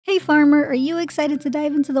Hey farmer, are you excited to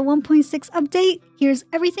dive into the 1.6 update? Here's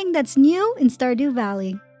everything that's new in Stardew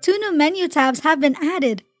Valley. 2 new menu tabs have been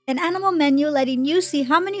added. An animal menu letting you see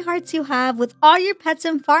how many hearts you have with all your pets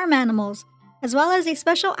and farm animals, as well as a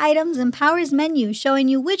special items and powers menu showing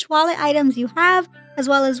you which wallet items you have, as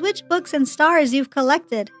well as which books and stars you've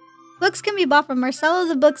collected. Books can be bought from Marcello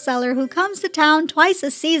the Bookseller, who comes to town twice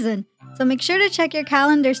a season, so make sure to check your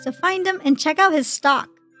calendars to find him and check out his stock.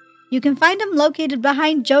 You can find him located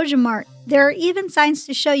behind Joja Mart. There are even signs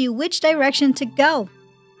to show you which direction to go.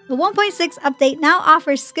 The 1.6 update now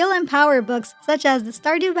offers skill and power books such as the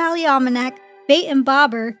Stardew Valley Almanac, Bait and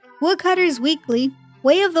Bobber, Woodcutter's Weekly,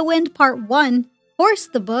 Way of the Wind Part 1, Horse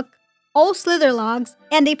the Book, Old Slither Logs,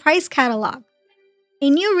 and a price catalog. A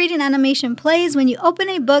new reading animation plays when you open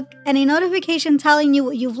a book, and a notification telling you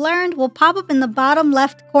what you've learned will pop up in the bottom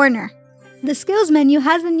left corner. The skills menu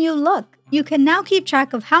has a new look. You can now keep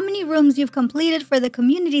track of how many rooms you've completed for the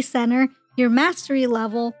community center, your mastery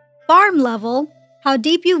level, farm level, how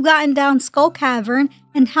deep you've gotten down Skull Cavern,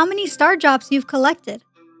 and how many star drops you've collected.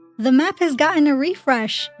 The map has gotten a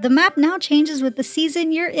refresh. The map now changes with the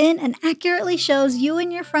season you're in and accurately shows you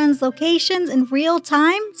and your friends' locations in real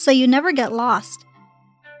time, so you never get lost.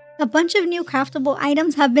 A bunch of new craftable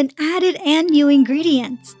items have been added and new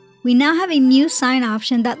ingredients. We now have a new sign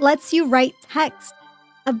option that lets you write text.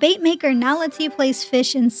 A bait maker now lets you place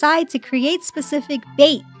fish inside to create specific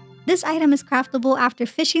bait. This item is craftable after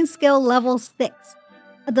fishing skill level 6.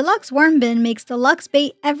 A deluxe worm bin makes deluxe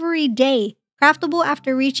bait every day, craftable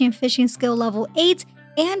after reaching fishing skill level 8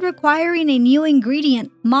 and requiring a new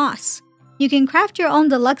ingredient, moss. You can craft your own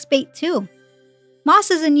deluxe bait too.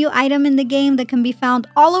 Moss is a new item in the game that can be found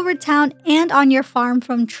all over town and on your farm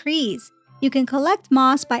from trees. You can collect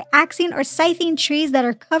moss by axing or scything trees that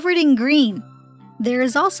are covered in green. There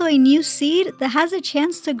is also a new seed that has a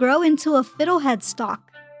chance to grow into a fiddlehead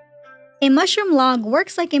stalk. A mushroom log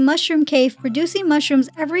works like a mushroom cave, producing mushrooms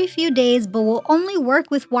every few days but will only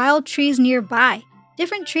work with wild trees nearby.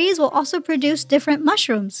 Different trees will also produce different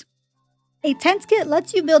mushrooms. A tent kit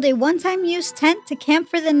lets you build a one-time use tent to camp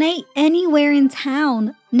for the night anywhere in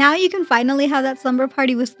town. Now you can finally have that slumber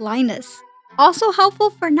party with Linus. Also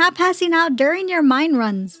helpful for not passing out during your mine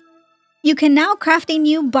runs. You can now craft a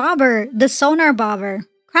new bobber, the sonar bobber.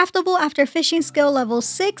 Craftable after fishing skill level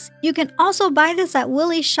 6, you can also buy this at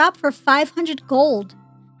Willie's shop for 500 gold.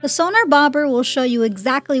 The sonar bobber will show you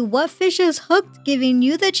exactly what fish is hooked, giving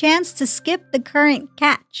you the chance to skip the current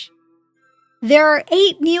catch. There are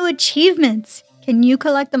 8 new achievements. Can you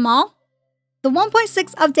collect them all? The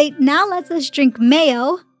 1.6 update now lets us drink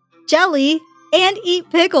mayo, jelly, and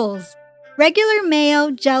eat pickles. Regular mayo,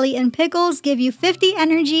 jelly, and pickles give you 50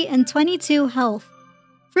 energy and 22 health.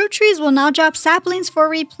 Fruit trees will now drop saplings for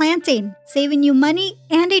replanting, saving you money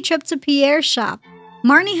and a trip to Pierre's shop.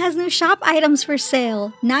 Marnie has new shop items for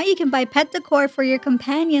sale. Now you can buy pet decor for your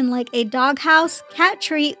companion like a doghouse, cat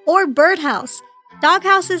tree, or birdhouse.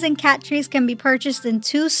 Doghouses and cat trees can be purchased in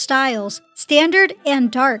 2 styles, standard and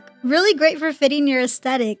dark. Really great for fitting your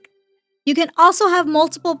aesthetic. You can also have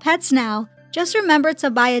multiple pets now. Just remember to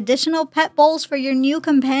buy additional pet bowls for your new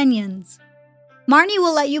companions. Marnie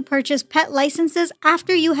will let you purchase pet licenses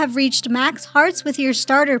after you have reached max hearts with your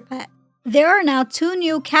starter pet. There are now 2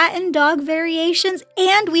 new cat and dog variations,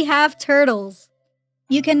 and we have turtles.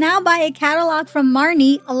 You can now buy a catalog from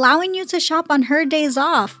Marnie, allowing you to shop on her days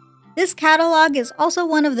off. This catalog is also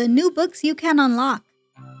one of the new books you can unlock.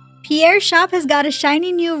 Pierre's shop has got a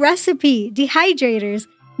shiny new recipe, dehydrators.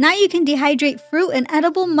 Now you can dehydrate fruit and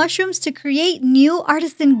edible mushrooms to create new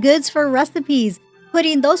artisan goods for recipes,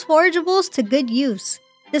 putting those forageables to good use.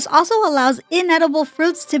 This also allows inedible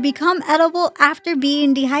fruits to become edible after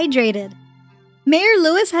being dehydrated. Mayor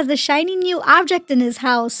Lewis has a shiny new object in his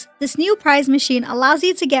house. This new prize machine allows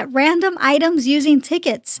you to get random items using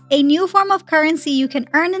tickets, a new form of currency you can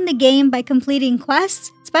earn in the game by completing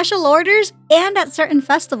quests, special orders, and at certain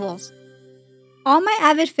festivals. All my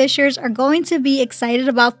avid fishers are going to be excited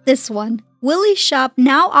about this one. Willie's shop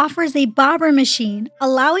now offers a bobber machine,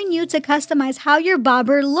 allowing you to customize how your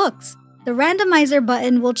bobber looks. The randomizer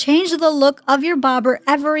button will change the look of your bobber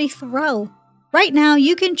every throw. Right now,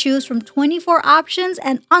 you can choose from 24 options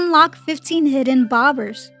and unlock 15 hidden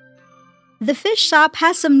bobbers. The fish shop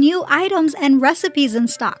has some new items and recipes in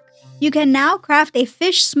stock. You can now craft a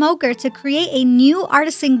fish smoker to create a new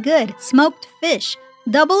artisan good, smoked fish,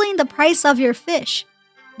 doubling the price of your fish.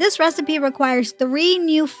 This recipe requires 3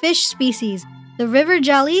 new fish species, the river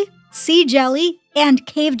jelly, sea jelly, and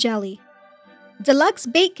cave jelly. Deluxe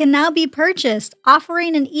bait can now be purchased,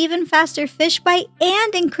 offering an even faster fish bite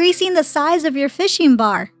and increasing the size of your fishing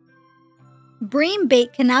bar. Bream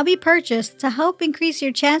bait can now be purchased to help increase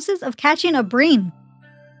your chances of catching a bream.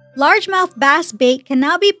 Largemouth bass bait can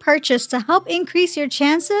now be purchased to help increase your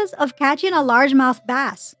chances of catching a largemouth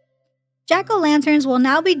bass. Jack-o'-lanterns will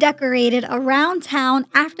now be decorated around town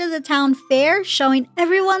after the town fair, showing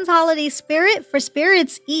everyone's holiday spirit for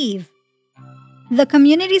Spirits Eve. The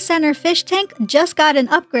community center fish tank just got an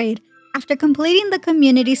upgrade. After completing the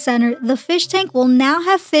community center, the fish tank will now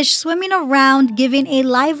have fish swimming around, giving a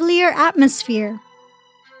livelier atmosphere.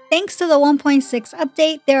 Thanks to the 1.6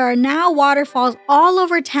 update, there are now waterfalls all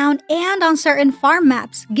over town and on certain farm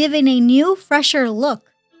maps, giving a new, fresher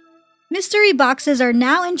look. Mystery boxes are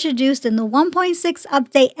now introduced in the 1.6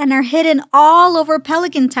 update and are hidden all over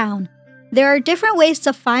Pelican Town. There are different ways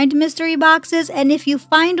to find mystery boxes, and if you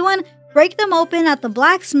find one, break them open at the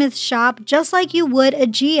blacksmith shop just like you would a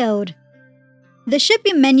geode. The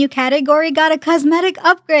shipping menu category got a cosmetic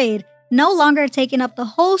upgrade, no longer taking up the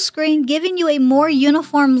whole screen, giving you a more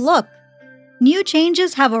uniform look. New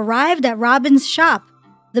changes have arrived at Robin's shop.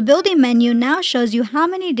 The building menu now shows you how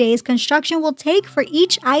many days construction will take for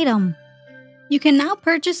each item. You can now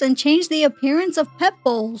purchase and change the appearance of pet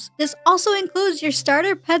bowls. This also includes your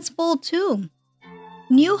starter pets bowl too.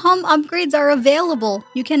 New home upgrades are available.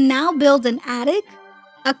 You can now build an attic,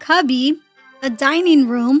 a cubby, a dining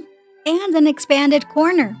room, and an expanded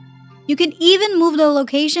corner. You can even move the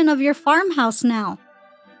location of your farmhouse now.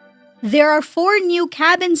 There are 4 new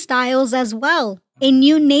cabin styles as well. A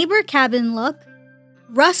new neighbor cabin look,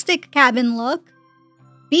 rustic cabin look,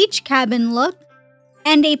 beach cabin look,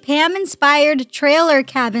 and a Pam-inspired trailer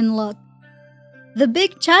cabin look. The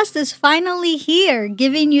big chest is finally here,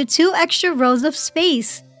 giving you 2 extra rows of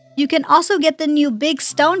space. You can also get the new big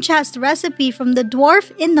stone chest recipe from the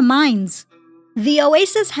dwarf in the mines. The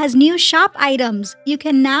Oasis has new shop items. You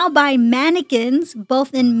can now buy mannequins,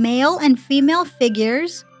 both in male and female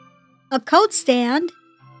figures, a coat stand,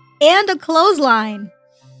 and a clothesline.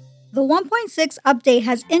 The 1.6 update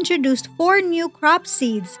has introduced 4 new crop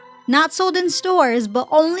seeds, not sold in stores but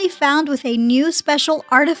only found with a new special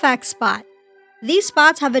artifact spot. These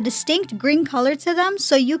spots have a distinct green color to them,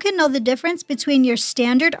 so you can know the difference between your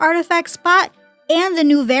standard artifact spot and the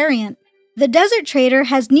new variant. The Desert Trader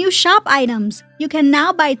has new shop items. You can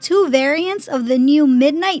now buy 2 variants of the new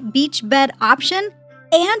Midnight Beach Bed option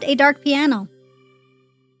and a dark piano.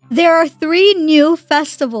 There are 3 new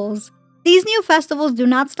festivals. These new festivals do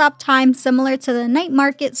not stop time similar to the night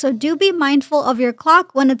market, so do be mindful of your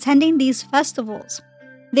clock when attending these festivals.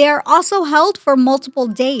 They are also held for multiple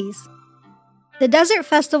days. The Desert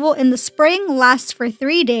Festival in the spring lasts for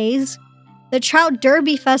 3 days. The Trout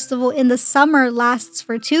Derby Festival in the summer lasts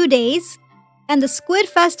for 2 days. And the Squid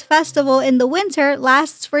Fest Festival in the winter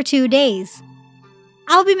lasts for 2 days.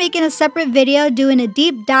 I'll be making a separate video doing a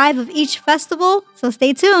deep dive of each festival, so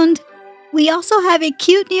stay tuned. We also have a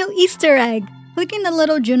cute new Easter egg. Clicking the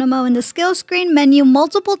little Junimo in the skill screen menu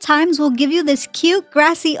multiple times will give you this cute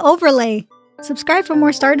grassy overlay. Subscribe for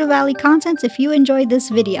more Stardew Valley content if you enjoyed this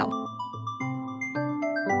video.